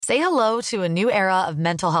Say hello to a new era of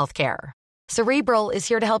mental health care. Cerebral is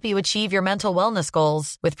here to help you achieve your mental wellness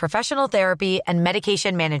goals with professional therapy and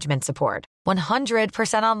medication management support.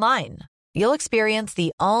 100% online. You'll experience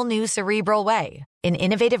the all-new Cerebral Way, an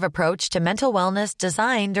innovative approach to mental wellness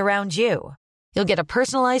designed around you. You'll get a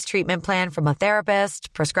personalized treatment plan from a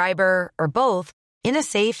therapist, prescriber, or both in a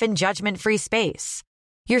safe and judgment-free space.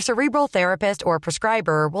 Your Cerebral therapist or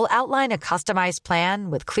prescriber will outline a customized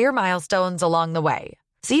plan with clear milestones along the way,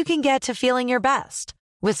 so you can get to feeling your best.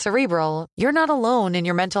 With Cerebral, you're not alone in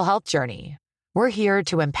your mental health journey. We're here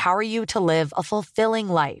to empower you to live a fulfilling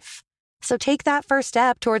life. So take that first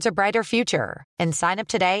step towards a brighter future and sign up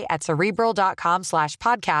today at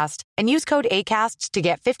Cerebral.com/podcast and use code ACAST to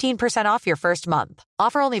get 15% off your first month.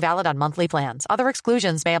 Offer only valid on monthly plans. Other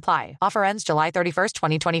exclusions may apply. Offer ends July 31st,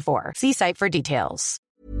 2024. See site for details.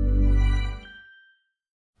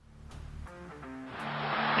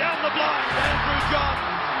 Down the blind, Andrew John.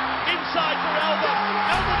 Inside for Albert.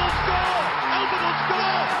 Albert will score. Albert will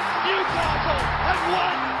score. Newcastle have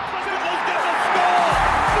won. Fiddler's going to score.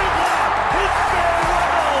 Fiddler, his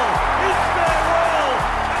farewell. His farewell.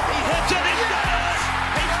 And he hits it. He's got it.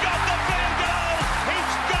 He's got the field goal.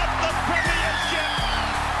 He's got the premiership.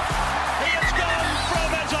 He has gone from,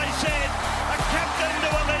 as I said, a captain to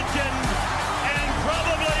a legend and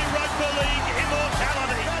probably rugby league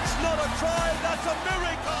immortality. That's not a try. That's a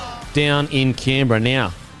miracle. Down in Canberra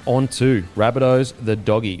now. On to Rabbitohs, the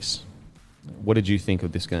Doggies. What did you think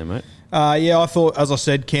of this game, mate? Yeah, I thought, as I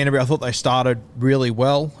said, Canterbury, I thought they started really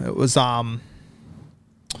well. It was,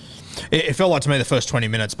 it felt like to me the first 20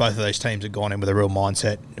 minutes, both of these teams had gone in with a real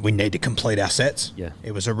mindset. We need to complete our sets. Yeah.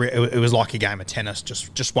 It was it was like a game of tennis.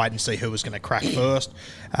 Just wait and see who was going to crack first.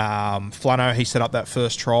 Flano, he set up that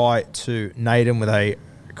first try to Naden with a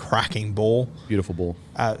cracking ball. Beautiful ball.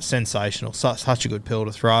 Sensational. Such a good pill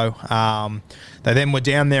to throw. They then were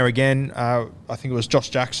down there again. I think it was Josh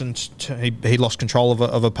Jackson. He lost control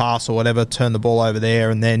of a pass or whatever, turned the ball over there,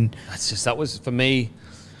 and then... That was, for me,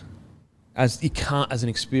 as an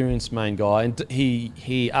experienced main guy, and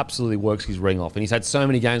he absolutely works his ring off. And he's had so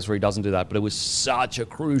many games where he doesn't do that, but it was such a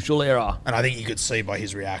crucial error. And I think you could see by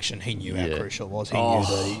his reaction, he knew how crucial it was. He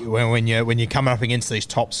knew that when you're coming up against these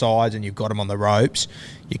top sides and you've got them on the ropes,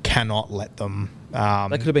 you cannot let them...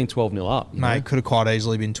 they could have been 12-0 up. Mate, could have quite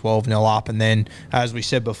easily been 12-0 up. And then, as we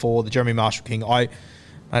said before, the Jeremy Marshall-King,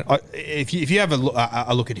 if you have a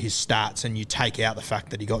look at his stats and you take out the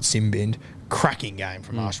fact that he got sin-binned, cracking game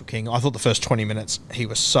from Marshall-King. I thought the first 20 minutes he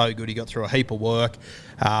was so good. He got through a heap of work,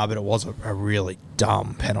 but it was a really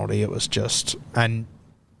dumb penalty. It was just... And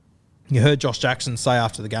you heard Josh Jackson say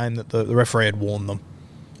after the game that the referee had warned them.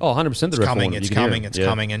 Oh, 100% the referee. It's coming.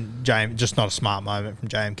 And just not a smart moment from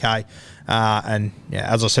JMK. And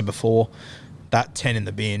yeah, as I said before, that 10 in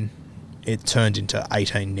the bin, it turned into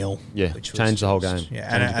 18-0. Yeah, which changed the whole game.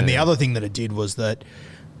 Yeah, and the other thing that it did was that,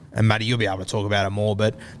 and Matty, you'll be able to talk about it more,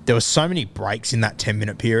 but there were so many breaks in that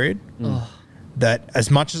 10-minute period that as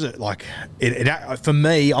much as for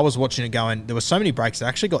me, I was watching it going, there were so many breaks that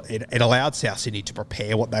actually it allowed South Sydney to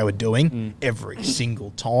prepare what they were doing every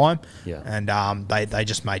single time. Yeah. And they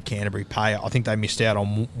just made Canterbury pay. I think they missed out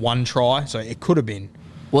on one try, so it could have been.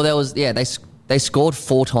 Well, they scored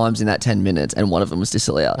 4 times in that 10 minutes, and one of them was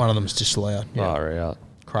disallowed. Yeah.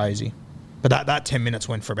 Crazy. But that 10 minutes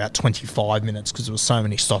went for about 25 minutes because there was so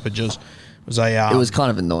many stoppages. It was kind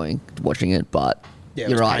of annoying watching it, but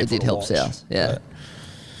you're right, it did help South. Yeah.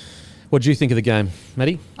 What do you think of the game,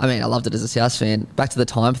 Matty? I mean, I loved it as a South fan. Back to the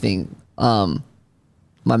time thing, my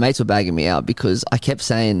mates were bagging me out because I kept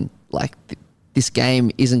saying, this game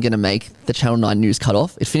isn't going to make the Channel 9 news cut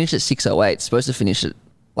off. It finished at 6:08. It's supposed to finish at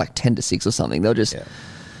 10-6 or something. There were just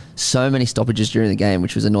so many stoppages during the game,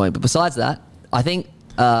 which was annoying. But besides that, I think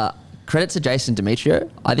credit to Jason Demetrio.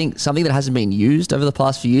 I think something that hasn't been used over the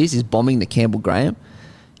past few years is bombing the Campbell Graham.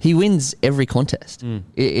 He wins every contest.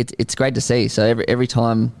 It's great to see. So every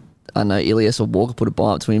time, I know, Ilias or Walker put a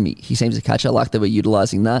bomb up to him, he seems to catch it, like they were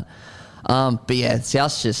utilising that. But yeah,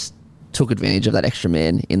 South just took advantage of that extra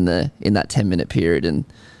man in that 10-minute period, and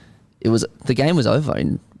the game was over.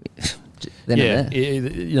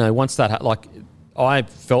 Once that I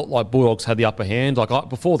felt like Bulldogs had the upper hand.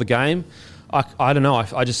 Before the game, I don't know.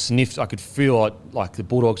 I just sniffed. I could feel like the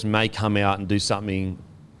Bulldogs may come out and do something,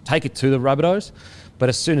 take it to the Rabbitohs. But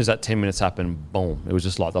as soon as that 10 minutes happened, boom! It was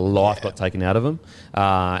just like the life got taken out of them,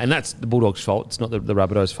 and that's the Bulldogs' fault. It's not the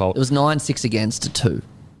Rabbitohs' fault. It was 9-6 against 2,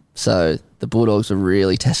 so the Bulldogs were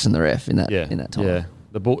really testing the ref in that time. Yeah,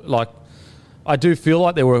 I do feel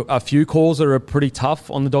like there were a few calls that are pretty tough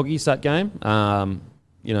on the Doggies that game.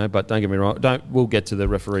 But don't get me wrong. We'll get to the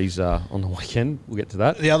referees on the weekend. We'll get to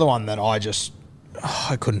that. The other one that I just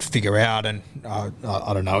I couldn't figure out, and I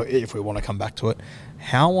don't know if we want to come back to it.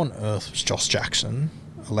 How on earth was Josh Jackson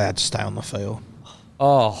allowed to stay on the field?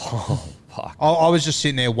 Oh, fuck. I was just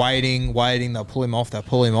sitting there waiting. They'll pull him off.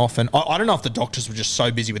 And I don't know if the doctors were just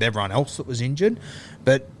so busy with everyone else that was injured,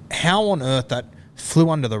 but how on earth that flew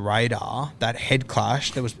under the radar, that head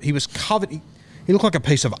clash. He was covered. He looked like a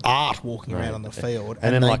piece of art walking around on the field,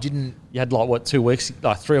 and then they didn't. You had 2 weeks,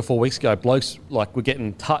 3 or 4 weeks ago, blokes were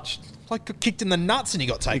getting touched. Got kicked in the nuts and he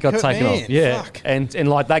got taken. He got taken off. Yeah, fuck. and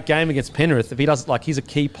that game against Penrith, if he does, he's a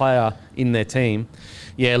key player in their team.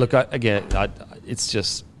 Yeah, look, it's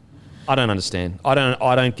just I don't understand. I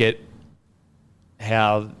don't get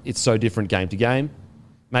how it's so different game to game.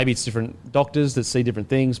 Maybe it's different doctors that see different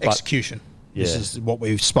things. But execution. Yeah. This is what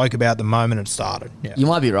we spoke about the moment it started. Yeah. You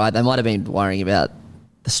might be right. They might have been worrying about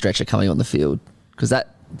the stretcher coming on the field because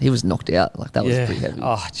he was knocked out. That was pretty heavy.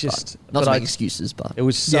 Oh, not to make excuses, but it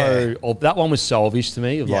was so. Yeah. That one was so obvious to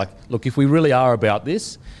me. Look, if we really are about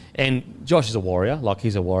this, and Josh is a warrior,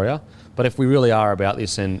 he's a warrior. But if we really are about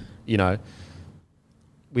this, and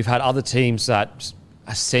we've had other teams that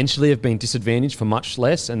essentially have been disadvantaged for much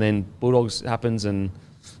less, and then Bulldogs happens and.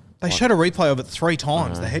 They showed a replay of it 3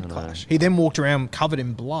 times, the head clash. He then walked around covered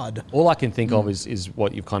in blood. All I can think of is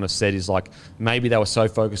what you've kind of said is maybe they were so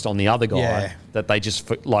focused on the other guy that they just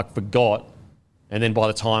forgot, and then by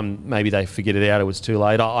the time maybe they figured it out, it was too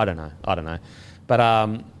late. I don't know. But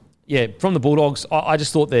from the Bulldogs, I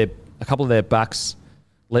just thought a couple of their backs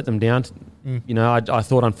let them down. I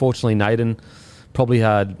thought unfortunately Naden probably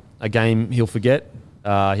had a game he'll forget. He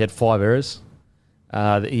had 5 errors.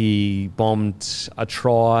 He bombed a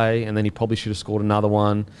try, and then he probably should have scored another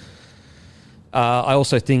one. I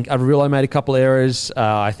also think Averillo made a couple of errors.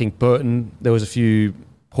 I think Burton, there was a few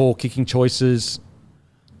poor kicking choices.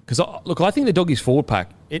 Because, I think the Doggies forward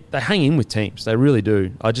pack, they hang in with teams. They really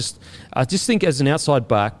do. I just think as an outside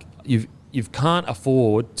back, you can't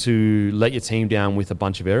afford to let your team down with a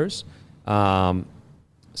bunch of errors. They're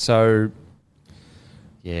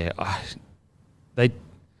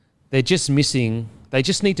just missing. They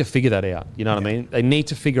just need to figure that out. You know what I mean? They need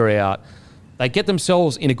to figure out. They get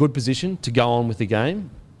themselves in a good position to go on with the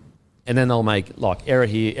game, and then they'll make error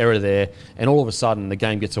here, error there, and all of a sudden the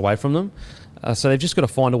game gets away from them. So they've just got to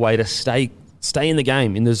find a way to stay in the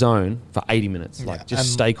game, in the zone for 80 minutes.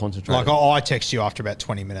 Stay concentrated. I texted you after about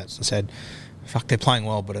 20 minutes and said, "Fuck, they're playing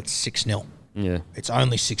well, but it's 6-0." Yeah, it's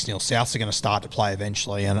only 6-0. Souths are going to start to play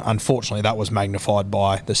eventually, and unfortunately that was magnified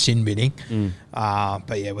by the sin binning.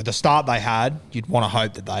 But with the start they had, you'd want to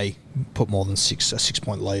hope that they put more than a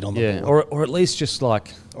 6-point lead on the board. or at least just or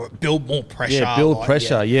build more pressure. Yeah, build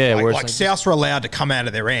pressure. Yeah, Souths were allowed to come out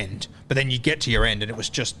of their end, but then you get to your end and it was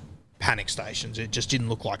just panic stations. It just didn't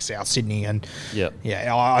look like South Sydney. And I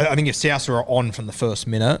think if Souths were on from the first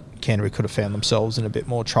minute, Canterbury could have found themselves in a bit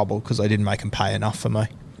more trouble because they didn't make them pay enough for me.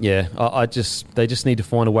 Yeah, they just need to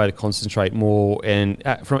find a way to concentrate more, and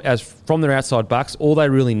from their outside backs, all they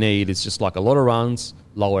really need is just a lot of runs,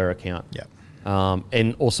 low error count. Yeah.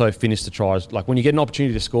 And also finish the tries. When you get an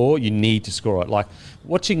opportunity to score, you need to score it.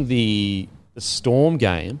 Watching the Storm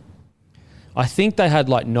game, I think they had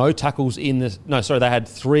no tackles in the. No, sorry, they had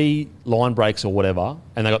 3 line breaks or whatever,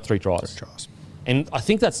 and they got 3 tries. 3 tries. And I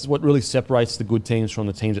think that's what really separates the good teams from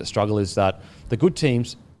the teams that struggle is that the good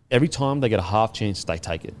teams. Every time they get a half chance, they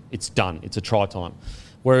take it. It's done. It's a try time.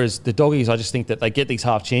 Whereas the Doggies, I just think that they get these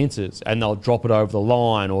half chances and they'll drop it over the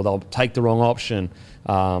line, or they'll take the wrong option,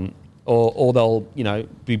 or they'll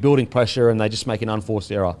be building pressure and they just make an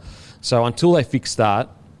unforced error. So until they fix that,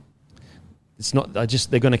 it's not.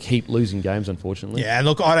 They're going to keep losing games, unfortunately. Yeah, and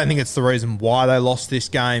look, I don't think it's the reason why they lost this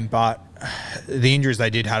game, but the injuries they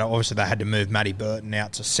did have, obviously they had to move Matty Burton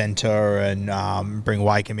out to centre and bring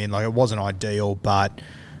Wakeham in. It wasn't ideal, but.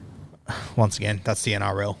 Once again, that's the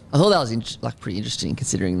NRL. I thought that was pretty interesting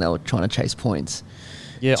considering they were trying to chase points.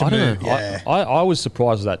 Yeah, I don't know. Yeah. I was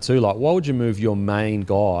surprised with that too. Why would you move your main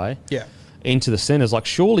guy into the centres?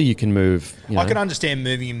 Surely you can move. I can understand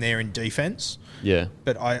moving him there in defence. Yeah.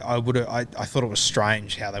 But I thought it was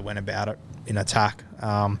strange how they went about it in attack.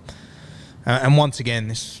 And once again,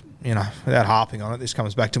 this, without harping on it, this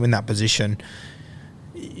comes back to in that position.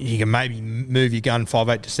 You can maybe move your gun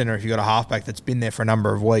 5'8" to centre if you've got a halfback that's been there for a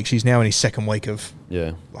number of weeks. He's now in his 2nd week of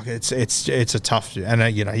it's a tough.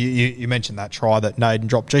 And you mentioned that try that Naden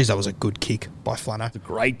dropped. Geez, that was a good kick by Flano. It's a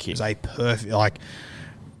great kick. It was a perfect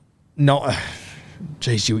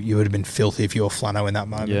geez, you would have been filthy if you were Flano in that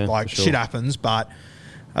moment. Yeah, shit happens, but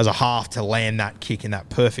as a half to land that kick in that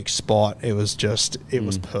perfect spot, it was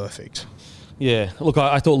perfect. Yeah, look,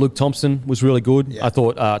 I thought Luke Thompson was really good. Yeah. I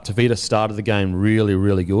thought Tavita started the game really,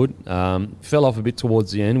 really good. Fell off a bit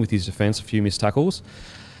towards the end with his defence, a few missed tackles.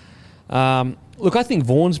 Look, I think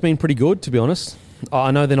Vaughan's been pretty good, to be honest.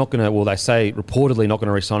 I know they're not going to, well, they say reportedly not going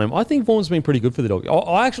to re-sign him. I think Vaughan's been pretty good for the Doggies.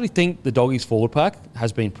 I actually think the Doggies forward pack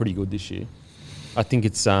has been pretty good this year. I think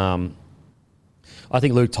it's... I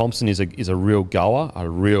think Luke Thompson is a real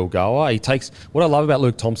goer, He takes... What I love about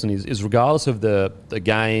Luke Thompson is regardless of the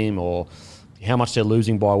game or how much they're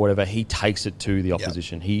losing by or whatever, he takes it to the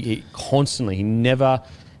opposition. Yep. He constantly, he never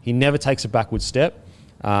takes a backward step.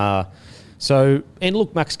 And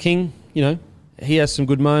look, Max King, he has some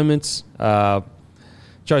good moments.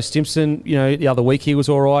 Joe Stimson, the other week he was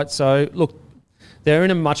all right. So, look, they're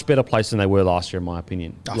in a much better place than they were last year, in my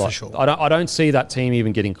opinion. For sure. I don't see that team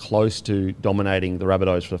even getting close to dominating the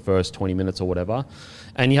Rabbitohs for the first 20 minutes or whatever.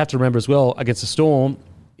 And you have to remember as well, against the Storm,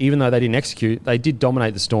 even though they didn't execute, they did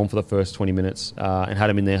dominate the Storm for the first 20 minutes and had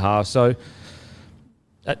them in their half. So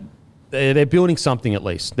they're building something at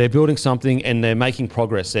least. They're building something and they're making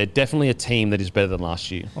progress. They're definitely a team that is better than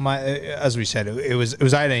last year. Well, mate, as we said, it was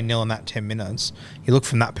 18-0 in that 10 minutes. You look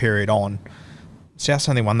from that period on, Souths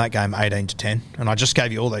only won that game 18-10, and I just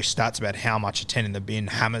gave you all those stats about how much a 10 in the bin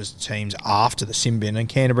hammers teams after the sin bin. And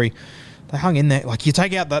Canterbury, they hung in there. Like, you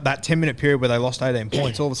take out that 10-minute period where they lost 18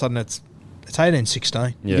 points, all of a sudden it's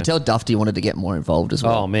 18-16. You could tell Dufty wanted to get more involved as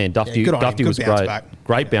well. Oh man, Dufty was great.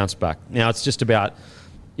 Great bounce back. Now it's just about,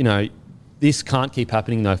 this can't keep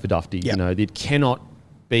happening though for Dufty. Yep. It cannot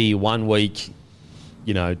be 1 week,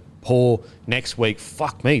 poor, next week.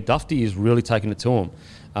 Fuck me, Dufty is really taking it to him.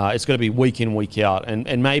 It's got to be week in, week out.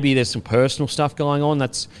 And maybe there's some personal stuff going on.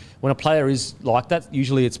 That's when a player is like that,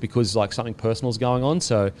 usually it's because like something personal is going on.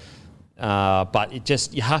 So,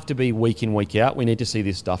 but you have to be week in, week out. We need to see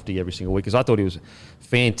this Dufty every single week because I thought he was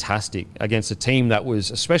fantastic against a team that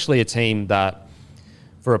was, especially a team that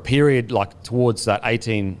for a period like towards that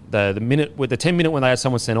 18, the minute with the 10 minute when they had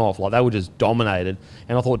someone sent off, like they were just dominated.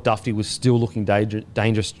 And I thought Dufty was still looking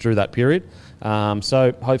dangerous through that period.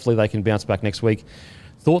 So hopefully they can bounce back next week.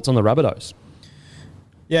 Thoughts on the Rabbitohs?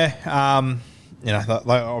 Yeah, they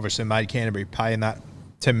obviously made Canterbury pay in that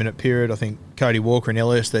 10-minute period. I think Cody Walker and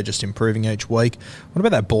Elias, they're just improving each week. What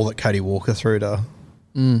about that ball that Cody Walker threw to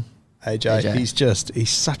AJ?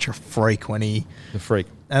 He's such a freak when he... The freak.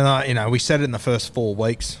 And, we said it in the first 4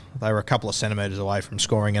 weeks. They were a couple of centimetres away from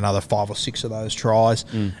scoring another 5 or 6 of those tries.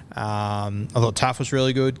 I thought Taff was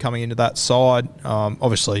really good coming into that side.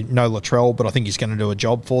 Obviously, no Latrell, but I think he's going to do a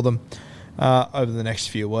job for them over the next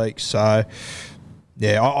few weeks. So,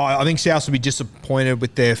 yeah, I think South will be disappointed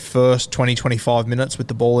with their first 20, 25 minutes with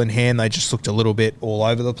the ball in hand. They just looked a little bit all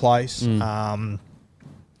over the place. They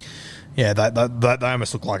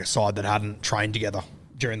almost looked like a side that hadn't trained together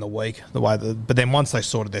during the week. But then once they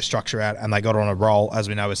sorted their structure out and they got on a roll, as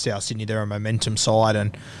we know with South Sydney, they're a momentum side.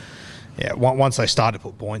 And, yeah, once they started to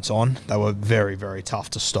put points on, they were very, very tough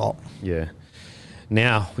to stop. Yeah.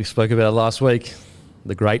 Now, we spoke about it last week,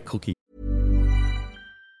 the great Cookie.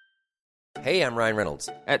 Hey, I'm Ryan Reynolds.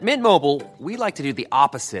 At Mint Mobile, we like to do the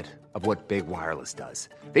opposite of what Big Wireless does.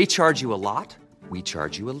 They charge you a lot, we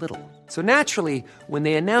charge you a little. So naturally, when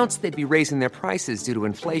they announced they'd be raising their prices due to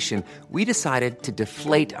inflation, we decided to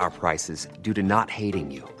deflate our prices due to not hating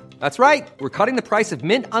you. That's right. We're cutting the price of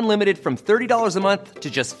Mint Unlimited from $30 a month to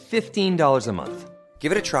just $15 a month.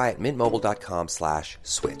 Give it a try at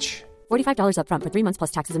mintmobile.com/switch. $45 up front for 3 months plus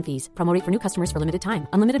taxes and fees. Promo rate for new customers for limited time.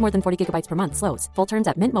 Unlimited more than 40 gigabytes per month. Slows full terms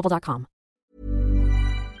at mintmobile.com.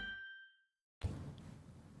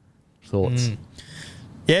 Thoughts?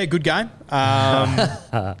 Yeah, good game.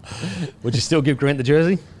 Would you still give Grant the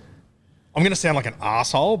jersey? I'm going to sound like an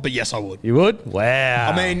asshole, but yes, I would. You would?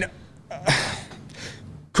 Wow. I mean,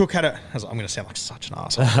 Cook had I'm going to sound like such an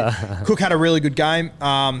asshole. Cook had a really good game.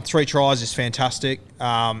 3 tries is fantastic.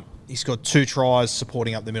 He scored 2 tries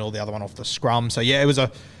supporting up the middle, the other one off the scrum. So, yeah, it was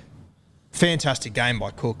a fantastic game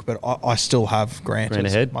by Cook, but I still have Grant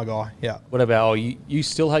ahead. My guy. Yeah. What about you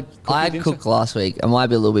still had Cook? I had Cook last week. I might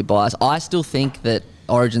be a little bit biased. I still think that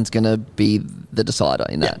Origin's going to be the decider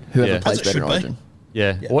in that. Whoever plays better in Origin.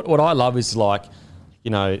 Yeah. What I love is there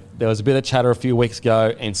was a bit of chatter a few weeks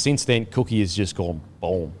ago, and since then, Cookie has just gone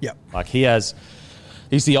boom. Yep. Like he's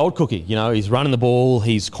the old Cookie. He's running the ball.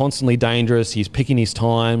 He's constantly dangerous. He's picking his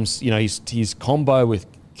times. His combo with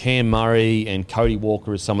Cam Murray and Cody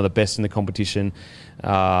Walker is some of the best in the competition.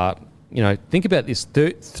 Think about this: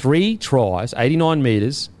 3 tries, 89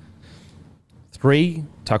 metres, 3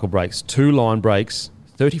 tackle breaks, 2 line breaks,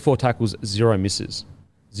 34 tackles, 0 misses,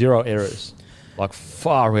 0 errors. Like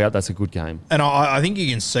far out, that's a good game. And I think you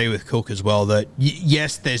can see with Cook as well that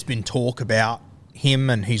yes, there's been talk about him,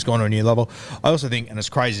 and he's gone to a new level. I also think, and as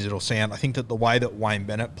crazy as it'll sound, I think that the way that Wayne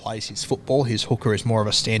Bennett plays his football, his hooker is more of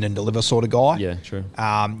a stand and deliver sort of guy. Yeah, true.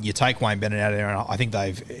 You take Wayne Bennett out of there, and I think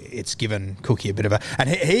it's given Cookie a bit of a. And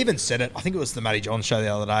he even said it. I think it was the Matty Johns show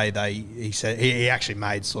the other day. He said he actually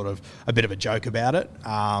made sort of a bit of a joke about it.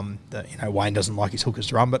 That Wayne doesn't like his hookers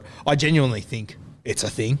to run, but I genuinely think it's a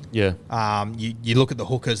thing. Yeah. You look at the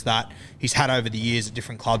hookers that he's had over the years at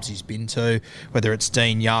different clubs he's been to, whether it's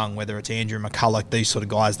Dean Young, whether it's Andrew McCulloch, these sort of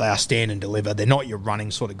guys, they are stand and deliver. They're not your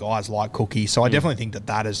running sort of guys like Cookie. So I definitely think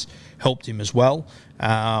that has helped him as well.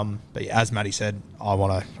 But as Matty said, I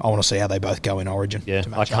want to see how they both go in Origin. Yeah,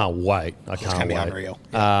 I can't wait. It's going to be unreal.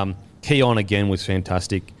 Keon again was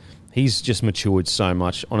fantastic. He's just matured so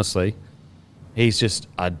much, honestly. He's just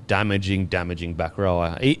a damaging back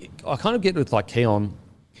rower. I kind of get with like Keon.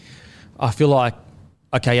 I feel like,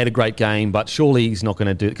 okay, he had a great game, but surely he's not going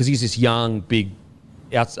to do it because he's this young, big,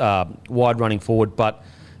 wide running forward. But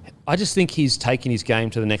I just think he's taking his game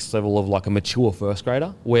to the next level of like a mature first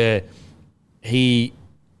grader where he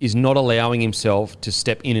is not allowing himself to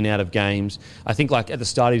step in and out of games. I think like at the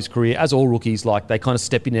start of his career, as all rookies, like they kind of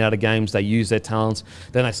step in and out of games, they use their talents,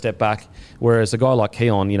 then they step back. Whereas a guy like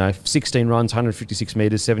Keon, 16 runs, 156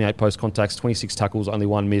 metres, 78 post contacts, 26 tackles, only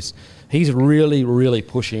one miss. He's really, really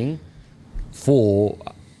pushing for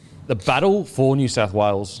the battle for New South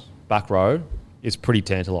Wales back row is pretty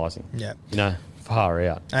tantalising. Yeah. Far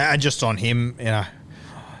out. And just on him,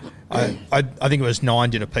 I think it was Nine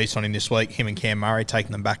did a piece on him this week, him and Cam Murray,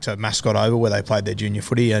 taking them back to Mascot Oval where they played their junior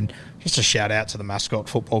footy, and just a shout out to the Mascot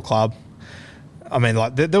Football Club. I mean,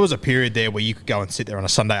 like there was a period there where you could go and sit there on a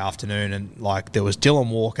Sunday afternoon and like there was Dylan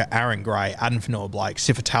Walker, Aaron Gray, Adam Fanua-Blake,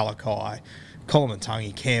 Sifa Talakai, Colin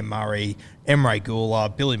Tungy, Cam Murray, Emre Gula,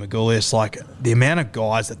 Billy Magoulias, like the amount of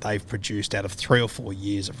guys that they've produced out of 3 or 4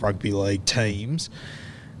 years of rugby league teams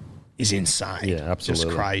is insane. Yeah, absolutely.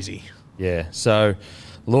 Just crazy. Yeah, so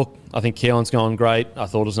look, I think Keon's gone great. I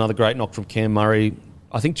thought it was another great knock from Cam Murray.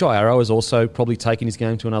 I think Jai Arrow has also probably taken his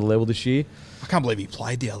game to another level this year. I can't believe he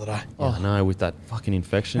played the other day. Oh, no, with that fucking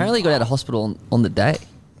infection. Apparently he got out of hospital on the day.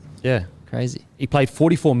 Yeah. Crazy. He played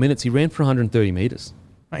 44 minutes. He ran for 130 metres.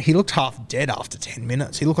 Mate, he looked half dead after 10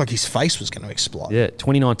 minutes. He looked like his face was going to explode. Yeah,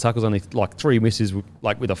 29 tackles, only like 3 misses,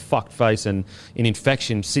 with a fucked face and an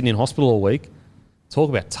infection, sitting in hospital all week. Talk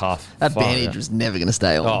about tough. That bandage was never going to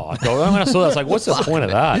stay on. Oh, God. When I saw that, I was like, what's the point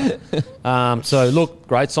of that? So, look,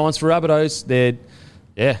 great signs for Rabbitohs.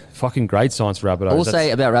 They're, fucking great signs for Rabbitohs. I will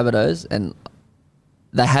say about Rabbitohs, and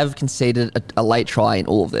they have conceded a late try in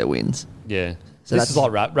all of their wins. Yeah. So this is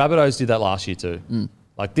like Rabbitohs did that last year too.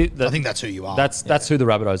 Like I think that's who you are. That's who the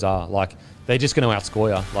Rabbitohs are. Like, they're just going to outscore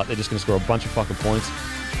you. Like, they're just going to score a bunch of fucking points.